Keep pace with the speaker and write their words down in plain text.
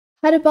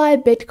How to buy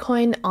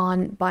Bitcoin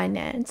on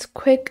Binance,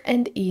 quick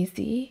and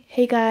easy.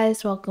 Hey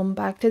guys, welcome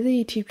back to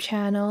the YouTube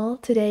channel.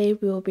 Today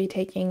we will be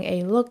taking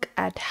a look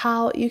at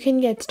how you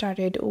can get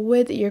started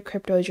with your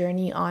crypto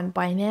journey on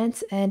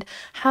Binance and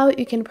how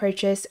you can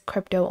purchase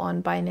crypto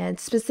on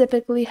Binance,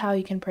 specifically how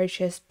you can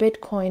purchase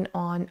Bitcoin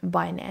on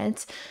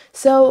Binance.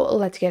 So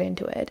let's get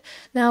into it.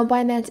 Now,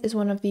 Binance is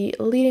one of the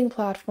leading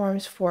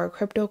platforms for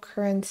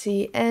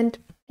cryptocurrency, and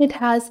it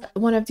has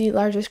one of the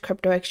largest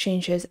crypto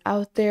exchanges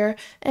out there,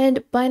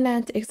 and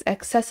Binance is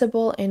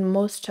accessible in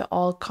most to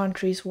all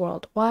countries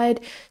worldwide.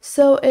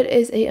 So it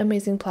is an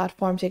amazing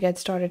platform to get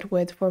started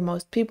with for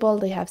most people.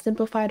 They have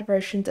simplified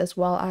versions as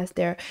well as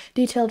their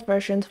detailed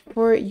versions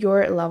for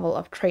your level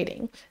of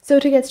trading. So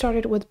to get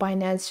started with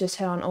Binance, just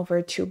head on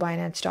over to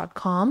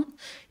binance.com.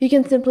 You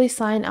can simply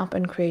sign up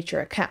and create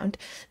your account.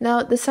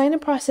 Now, the sign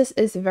up process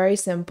is very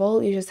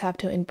simple. You just have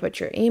to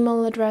input your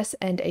email address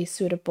and a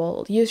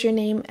suitable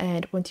username,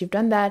 and once you've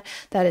done that,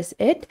 that is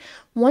it.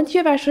 Once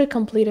you've actually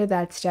completed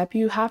that step,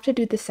 you have to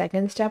do the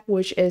second step,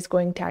 which is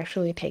going to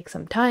actually take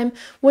some time,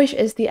 which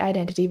is the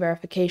identity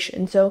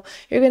verification. So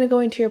you're going to go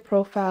into your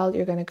profile,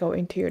 you're going to go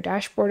into your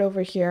dashboard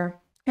over here.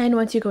 And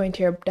once you go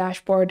into your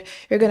dashboard,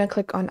 you're going to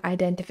click on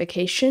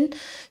identification.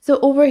 So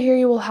over here,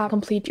 you will have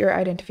complete your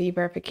identity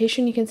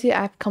verification. You can see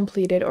I've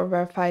completed or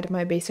verified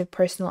my basic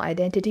personal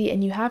identity,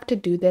 and you have to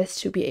do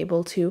this to be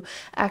able to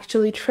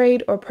actually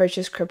trade or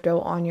purchase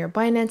crypto on your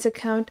Binance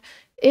account.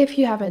 If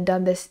you haven't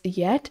done this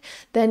yet,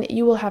 then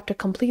you will have to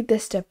complete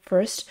this step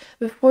first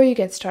before you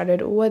get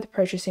started with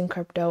purchasing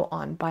crypto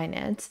on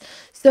Binance.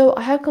 So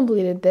I have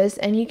completed this,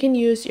 and you can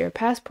use your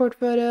passport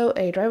photo,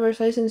 a driver's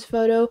license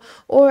photo,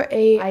 or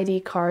a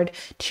ID card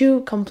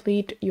to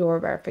complete your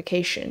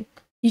verification.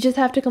 You just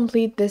have to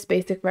complete this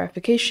basic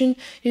verification.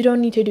 You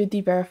don't need to do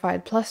the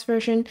verified plus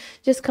version.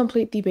 Just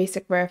complete the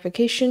basic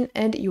verification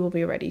and you will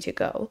be ready to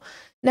go.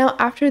 Now,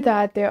 after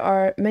that, there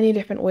are many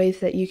different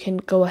ways that you can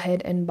go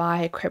ahead and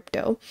buy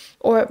crypto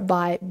or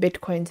buy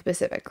Bitcoin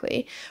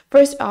specifically.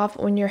 First off,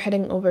 when you're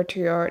heading over to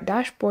your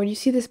dashboard, you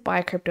see this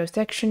buy crypto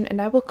section,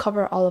 and I will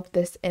cover all of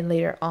this in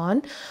later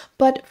on.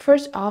 But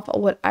first off,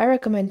 what I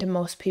recommend to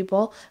most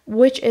people,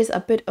 which is a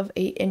bit of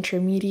a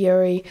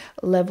intermediary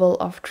level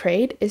of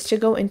trade, is to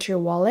go into your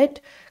wallet,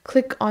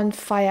 click on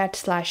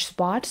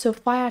fiat/spot. So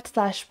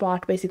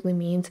fiat/spot basically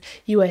means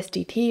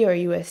USDT or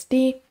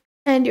USD.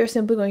 And you're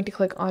simply going to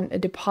click on a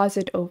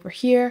deposit over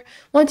here.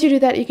 Once you do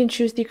that, you can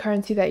choose the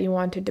currency that you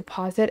want to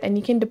deposit, and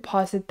you can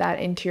deposit that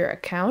into your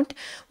account.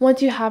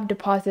 Once you have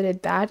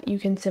deposited that, you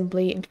can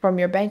simply, from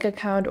your bank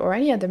account or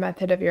any other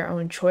method of your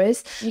own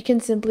choice, you can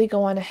simply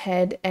go on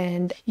ahead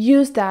and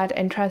use that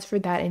and transfer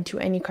that into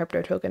any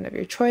crypto token of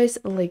your choice,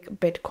 like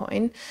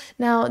Bitcoin.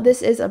 Now,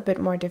 this is a bit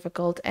more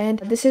difficult, and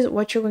this is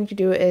what you're going to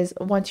do is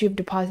once you've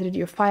deposited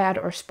your fiat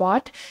or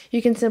spot,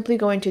 you can simply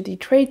go into the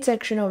trade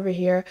section over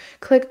here,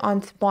 click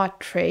on spot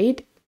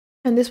trade,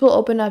 and this will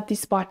open up the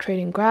spot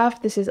trading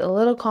graph. This is a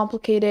little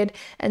complicated,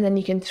 and then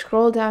you can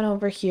scroll down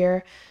over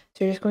here.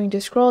 So you're just going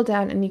to scroll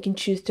down and you can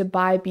choose to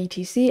buy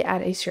BTC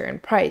at a certain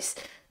price.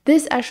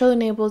 This actually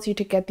enables you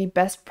to get the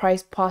best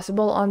price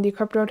possible on the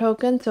crypto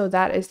token. So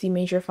that is the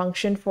major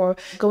function for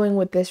going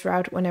with this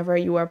route whenever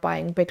you are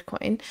buying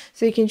Bitcoin.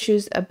 So you can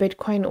choose a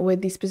Bitcoin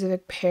with the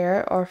specific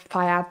pair or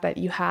fiat that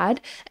you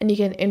had, and you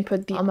can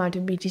input the amount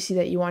of BTC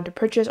that you want to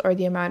purchase or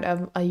the amount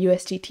of a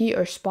USDT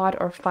or spot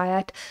or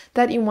fiat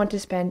that you want to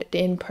spend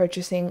in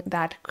purchasing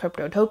that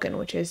crypto token,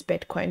 which is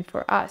Bitcoin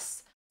for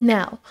us.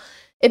 Now,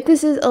 if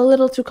this is a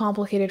little too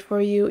complicated for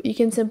you, you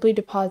can simply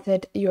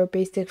deposit your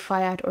basic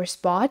fiat or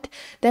spot,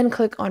 then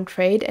click on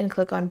trade and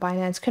click on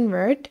Binance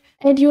Convert,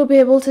 and you will be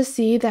able to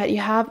see that you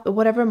have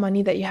whatever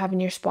money that you have in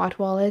your spot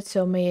wallet.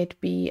 So may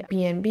it be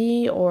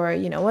BNB or,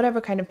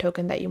 whatever kind of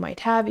token that you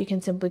might have, you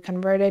can simply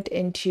convert it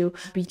into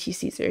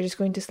BTC. So you're just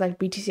going to select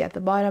BTC at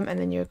the bottom, and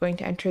then you're going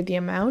to enter the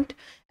amount,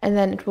 and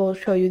then it will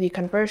show you the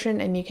conversion,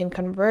 and you can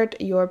convert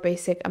your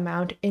basic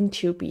amount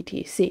into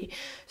BTC.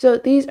 So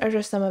these are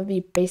just some of the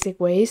basic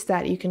ways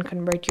that you can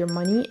convert your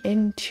money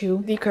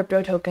into the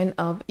crypto token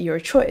of your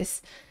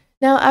choice.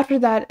 Now, after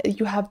that,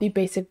 you have the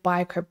basic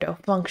buy crypto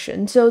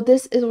function. So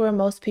this is where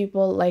most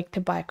people like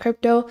to buy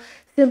crypto,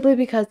 simply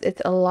because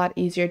it's a lot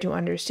easier to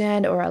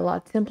understand or a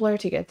lot simpler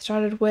to get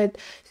started with.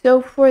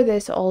 So for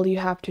this, all you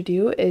have to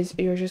do is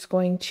you're just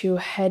going to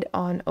head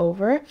on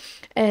over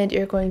and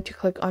you're going to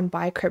click on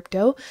buy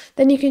crypto.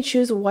 Then you can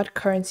choose what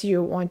currency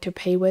you want to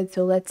pay with.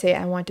 So let's say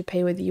I want to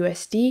pay with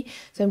USD.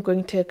 So I'm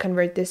going to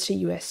convert this to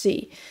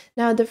USD.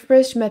 Now, the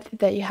first method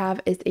that you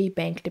have is a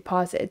bank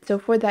deposit. So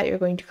for that, you're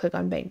going to click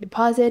on bank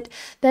deposit.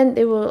 Then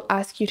they will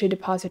ask you to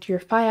deposit your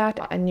fiat,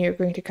 and you're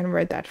going to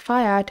convert that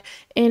fiat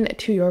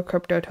into your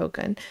crypto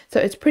token. So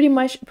it's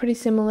pretty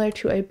similar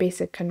to a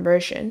basic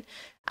conversion.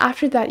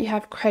 After that, you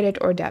have credit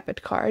or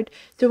debit card.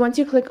 So once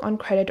you click on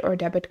credit or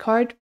debit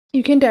card,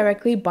 you can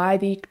directly buy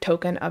the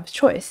token of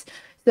choice.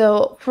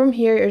 So from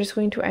here, you're just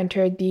going to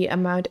enter the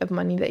amount of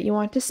money that you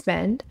want to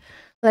spend.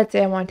 Let's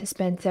say I want to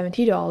spend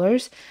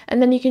 $70,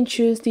 and then you can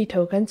choose the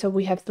token. So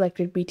we have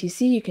selected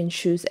BTC. You can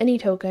choose any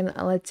token.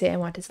 Let's say I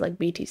want to select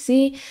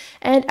BTC.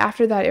 And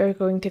after that, you're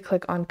going to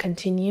click on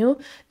continue.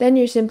 Then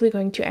you're simply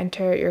going to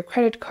enter your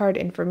credit card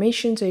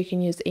information. So you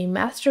can use a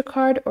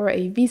MasterCard or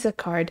a Visa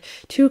card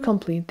to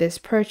complete this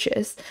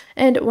purchase.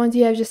 And once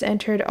you have just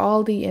entered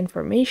all the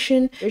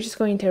information, you're just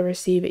going to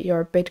receive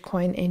your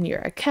Bitcoin in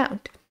your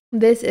account.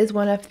 This is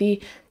one of the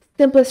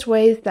simplest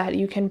ways that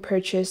you can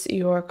purchase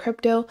your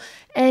crypto,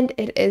 and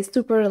it is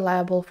super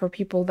reliable for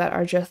people that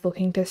are just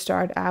looking to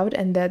start out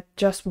and that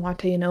just want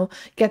to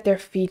get their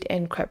feet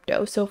in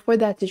crypto. So for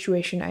that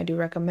situation, I do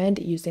recommend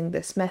using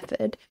this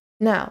method.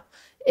 Now,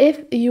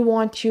 if you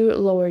want to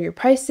lower your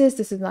prices,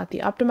 this is not the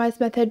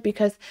optimized method,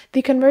 because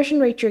the conversion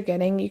rate you're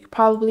getting, you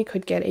probably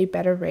could get a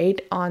better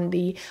rate on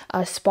the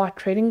spot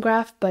trading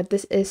graph, but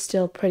this is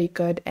still pretty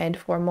good, and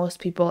for most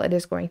people it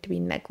is going to be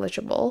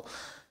negligible.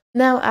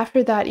 Now,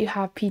 after that, you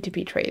have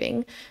P2P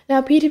trading.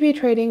 Now, P2P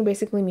trading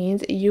basically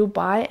means you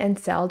buy and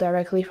sell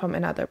directly from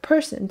another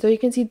person. So you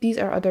can see these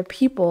are other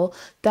people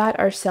that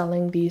are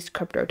selling these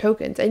crypto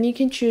tokens, and you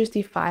can choose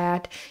the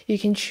fiat, you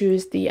can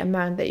choose the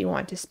amount that you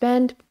want to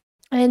spend,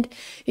 and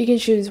you can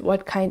choose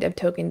what kind of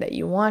token that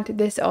you want.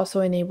 This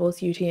also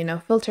enables you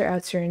to, filter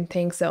out certain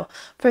things. So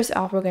first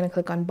off, we're going to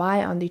click on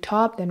buy on the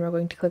top. Then we're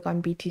going to click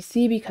on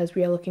BTC because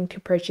we are looking to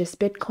purchase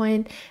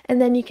Bitcoin.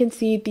 And then you can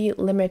see the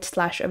limit /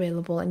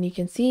 available. And you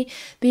can see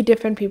the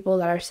different people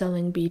that are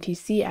selling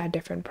BTC at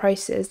different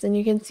prices. And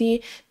you can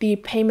see the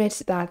payments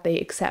that they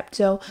accept.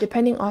 So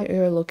depending on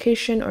your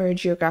location or your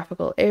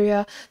geographical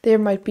area, there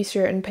might be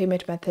certain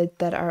payment methods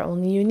that are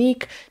only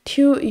unique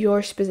to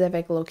your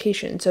specific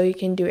location. So you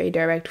can do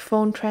a direct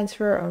phone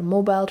transfer or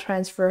mobile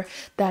transfer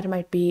that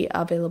might be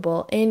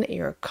available in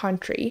your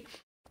country.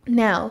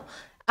 Now,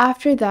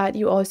 after that,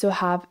 you also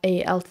have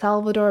a El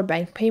Salvador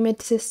bank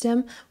payment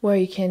system where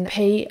you can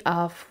pay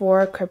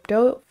for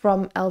crypto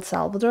from El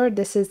Salvador.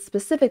 This is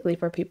specifically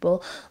for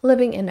people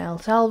living in El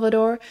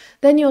Salvador.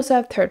 Then you also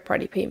have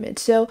third-party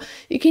payments. So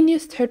you can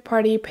use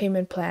third-party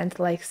payment plans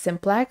like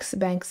Simplex,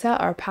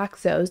 Banksa, or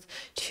Paxos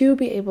to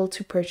be able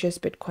to purchase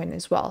Bitcoin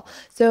as well.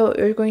 So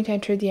you're going to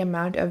enter the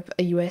amount of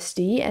a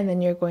USD, and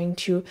then you're going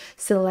to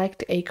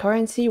select a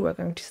currency. We're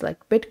going to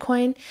select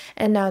Bitcoin,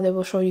 and now they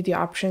will show you the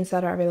options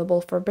that are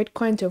available for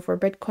Bitcoin. So for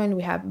Bitcoin,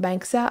 we have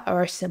Banksa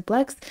or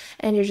Simplex,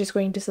 and you're just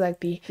going to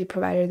select the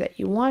provider that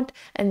you want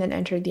and then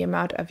enter the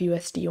amount of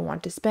USD you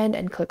want to spend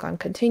and click on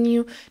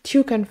continue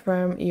to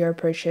confirm your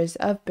purchase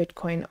of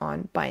Bitcoin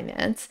on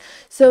Binance.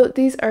 So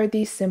these are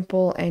the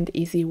simple and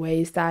easy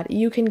ways that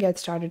you can get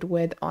started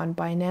with on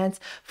Binance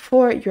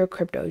for your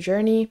crypto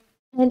journey.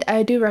 And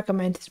I do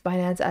recommend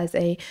Binance as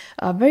a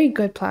very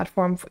good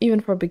platform,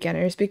 even for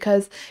beginners,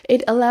 because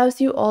it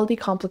allows you all the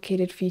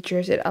complicated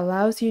features. It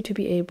allows you to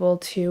be able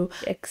to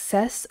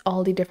access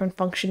all the different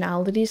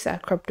functionalities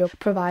that crypto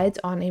provides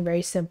on a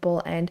very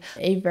simple and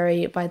a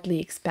very widely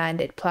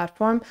expanded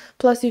platform.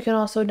 Plus, you can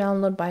also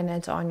download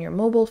Binance on your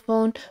mobile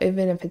phone,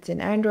 even if it's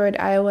in Android,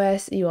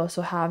 iOS. You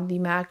also have the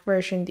Mac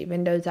version, the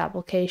Windows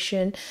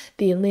application,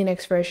 the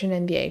Linux version,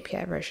 and the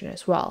API version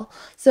as well.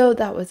 So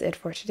that was it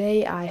for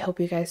today. I hope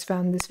you guys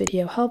found this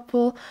video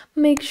helpful.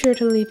 Make sure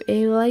to leave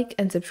a like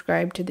and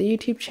subscribe to the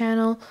YouTube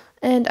channel,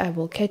 and I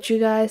will catch you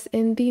guys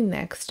in the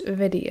next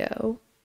video.